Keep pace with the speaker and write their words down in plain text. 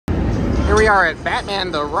Here we are at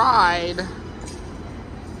Batman the Ride.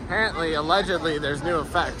 Apparently, allegedly, there's new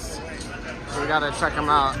effects. So we gotta check them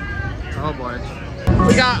out. Oh boy.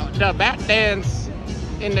 We got the Bat Dance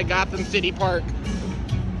in the Gotham City Park.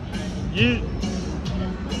 Yeet.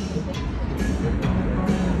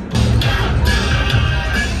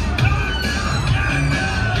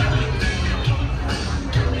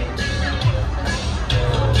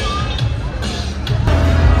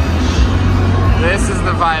 This is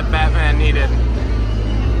the vibe Batman needed.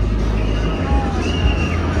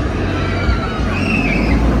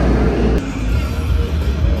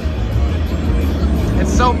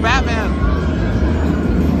 It's so Batman.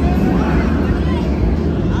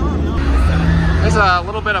 There's a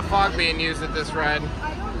little bit of fog being used at this ride.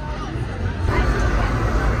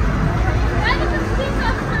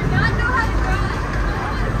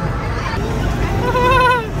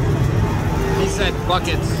 He said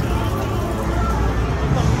buckets.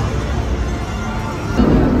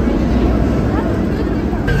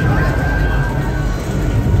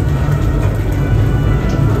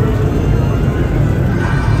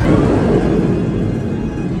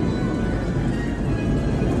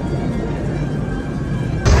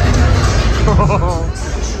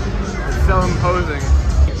 It's so imposing.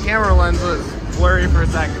 The camera lens was blurry for a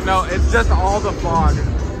second. No, it's just all the fog.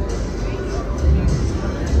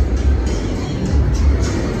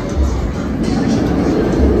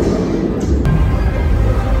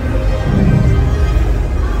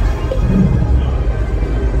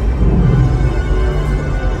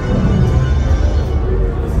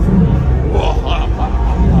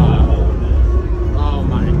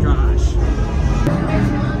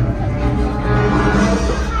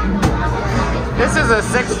 This is a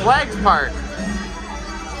Six Flags park.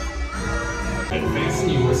 And fasten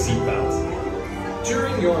your seatbelt.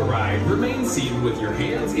 During your ride, remain seated with your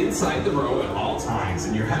hands inside the row at all times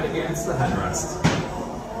and your head against the headrest.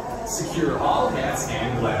 Secure all hats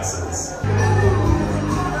and glasses.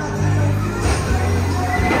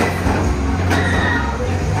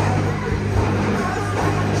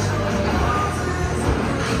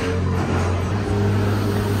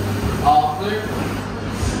 All clear?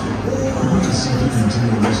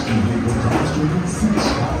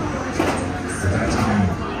 At that time,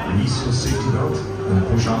 release your safety belt and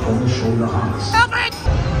push up on the shoulder harness. Stop it!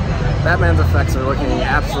 Batman's effects are looking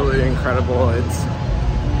absolutely incredible. It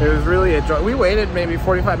was really a joy. We waited maybe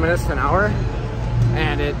 45 minutes to an hour,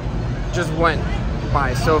 and it just went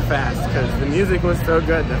by so fast because the music was so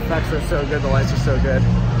good, the effects were so good, the lights were so good.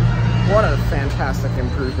 What a fantastic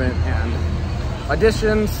improvement and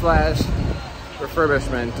addition slash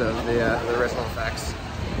refurbishment of the original effects.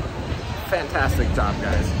 Fantastic job,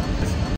 guys.